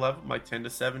my 10 to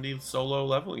 70 solo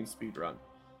leveling speedrun.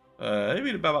 Maybe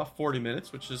in about 40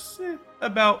 minutes, which is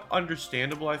about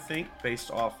understandable, I think, based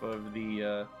off of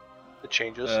the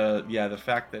changes. The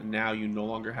fact that now you no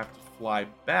longer have to fly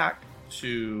back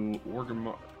to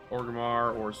Orgrimmar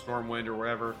or Stormwind or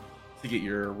wherever to get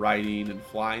your riding and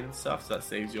flying and stuff, so that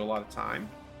saves you a lot of time.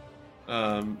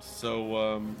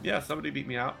 Somebody beat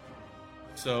me out.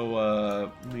 So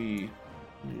let me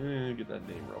get that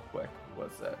name real quick.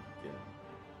 What's that? Yeah.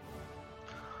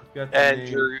 Got the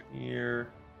name here.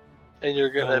 And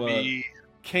you're gonna be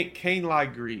Kane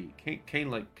Ligree. Kane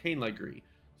Ligree.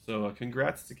 So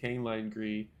congrats to Kane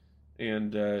Ligree,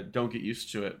 and don't get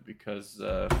used to it, because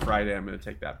Friday I'm gonna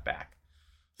take that back.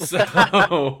 So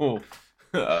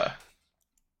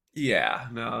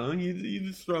you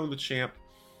just throw the champ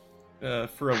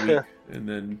for a week, and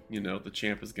then the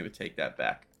champ is gonna take that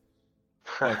back.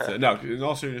 But, no, and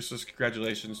also just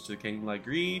congratulations to Kane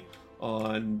Ligree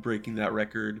on breaking that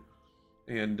record.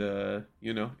 And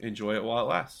enjoy it while it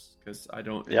lasts, because I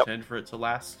don't intend for it to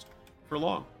last for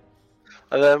long.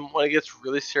 And then when it gets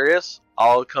really serious,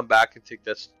 I'll come back and take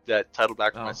that title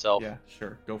back for myself. Yeah,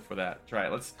 sure, go for that. Try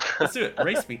it. Let's do it.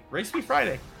 Race me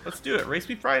Friday. Let's do it. Race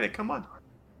me Friday. Come on.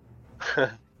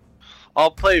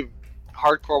 I'll play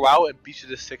hardcore WoW and beat you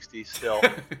to 60 still.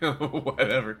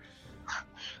 Whatever.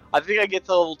 I think I get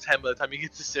to level 10 by the time you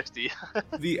get to 60.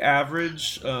 The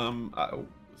average.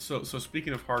 So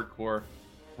speaking of hardcore,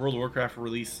 World of Warcraft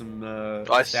released some.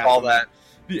 I saw that.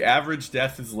 The average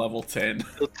death is level 10.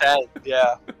 Level 10,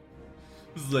 yeah.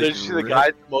 Like, did you see the guy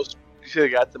with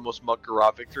the most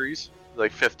Makara victories?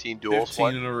 Like 15 duels.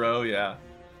 15 in a row, yeah.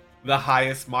 The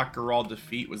highest Makara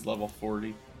defeat was level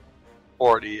 40.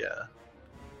 40, yeah.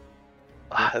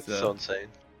 That's so insane.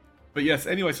 But yes,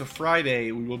 anyway, so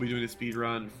Friday we will be doing a speed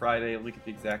run. Friday, let me get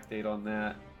the exact date on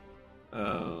that.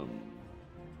 I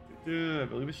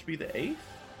believe it should be the 8th.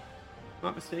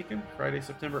 Not mistaken. Friday,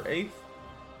 September 8th.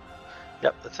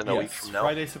 Yep, that's in a week from now.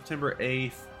 Friday, September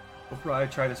 8th. We'll probably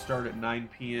try to start at 9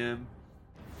 p.m.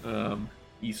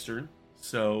 Eastern.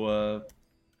 So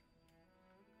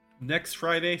next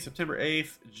Friday, September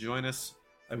 8th, join us.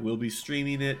 I will be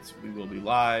streaming it. We will be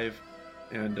live,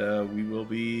 and we will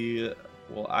be.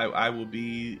 Well, I will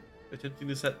be attempting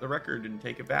to set the record and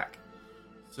take it back.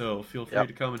 So feel free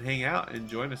to come and hang out and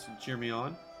join us and cheer me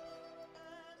on.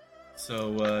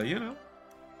 So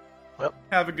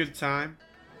have a good time.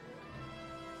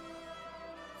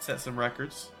 Set some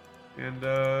records, and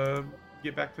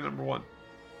get back to number 1.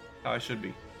 How I should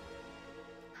be.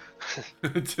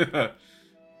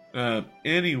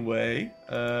 Anyway,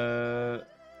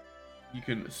 you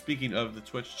can, speaking of the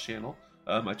Twitch channel,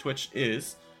 my Twitch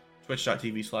is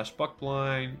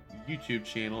twitch.tv/buckblind. YouTube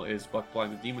channel is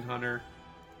Buckblind the Demon Hunter.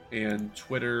 And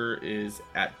Twitter is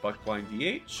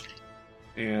 @buckblinddh.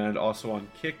 And also on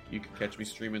Kick, you can catch me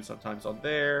streaming sometimes on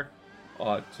there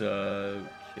at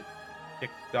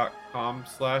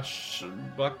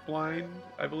kick.com/buckblind,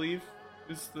 I believe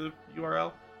is the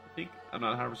URL. I think. I'm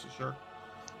not 100% sure.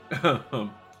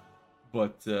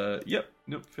 But yep,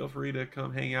 nope. Feel free to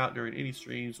come hang out during any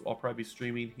streams. I'll probably be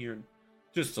streaming here in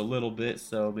just a little bit,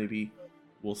 so maybe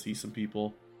we'll see some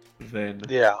people then.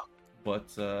 Yeah.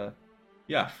 But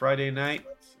yeah, Friday night,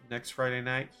 next Friday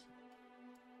night,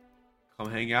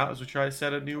 come hang out as we try to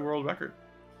set a new world record.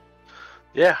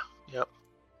 Yeah. Yep.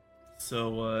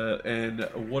 So and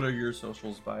what are your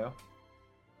socials, Bio?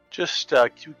 Just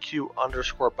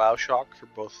QQ_Bioshock for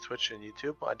both Twitch and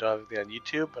YouTube. I don't have anything on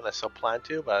YouTube, and I still plan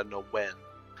to, but I don't know when.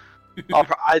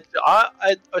 I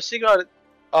was thinking about it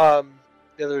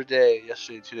the other day,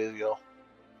 yesterday, 2 days ago,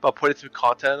 about putting some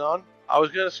content on. I was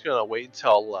just gonna wait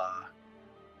until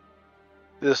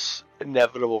this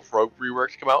inevitable Rogue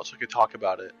rework to come out so I could talk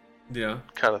about it. Yeah.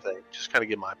 Kind of thing. Just kind of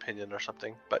give my opinion or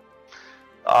something. But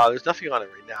there's nothing on it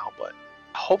right now, but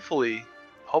hopefully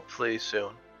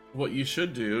soon. What you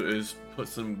should do is put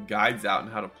some guides out on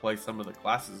how to play some of the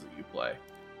classes that you play.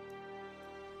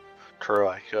 True,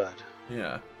 I could.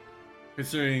 Yeah.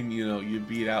 Considering, you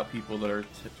beat out people that are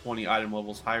 20 item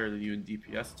levels higher than you in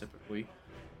DPS typically.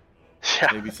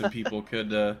 Yeah. Maybe some people could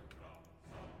get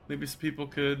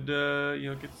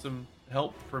some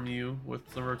help from you with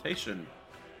some rotation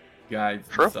guides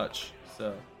and such.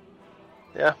 So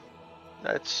yeah,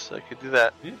 I could do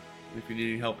that. Yeah. If you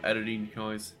need any help editing, you can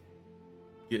always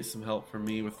get some help from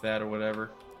me with that or whatever.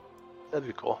 That'd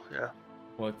be cool. Yeah.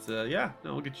 But yeah,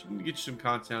 no, we'll get you some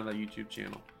content on that YouTube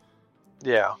channel.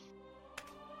 Yeah.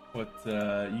 But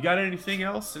you got anything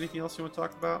else? Anything else you want to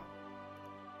talk about?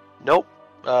 Nope.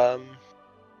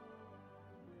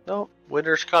 No,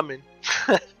 winter's coming.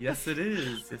 Yes, it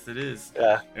is. Yes, it is.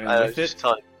 Yeah. And with it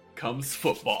comes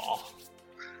football.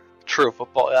 True,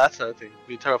 football. Yeah, that's another thing.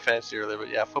 We talked about fantasy earlier, but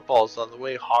yeah, football's on the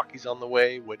way. Hockey's on the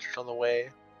way. Winter's on the way.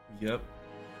 Yep.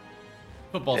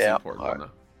 Football's important, all right.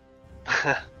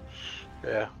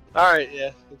 Yeah. All right.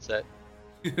 Yeah, that's it.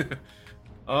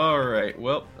 All right.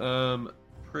 Well,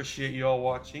 appreciate you all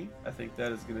watching. I think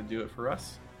that is going to do it for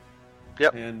us.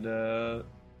 Yep. And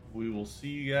we will see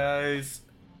you guys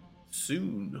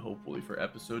soon, hopefully, for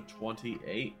episode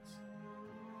 28.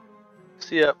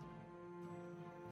 See ya.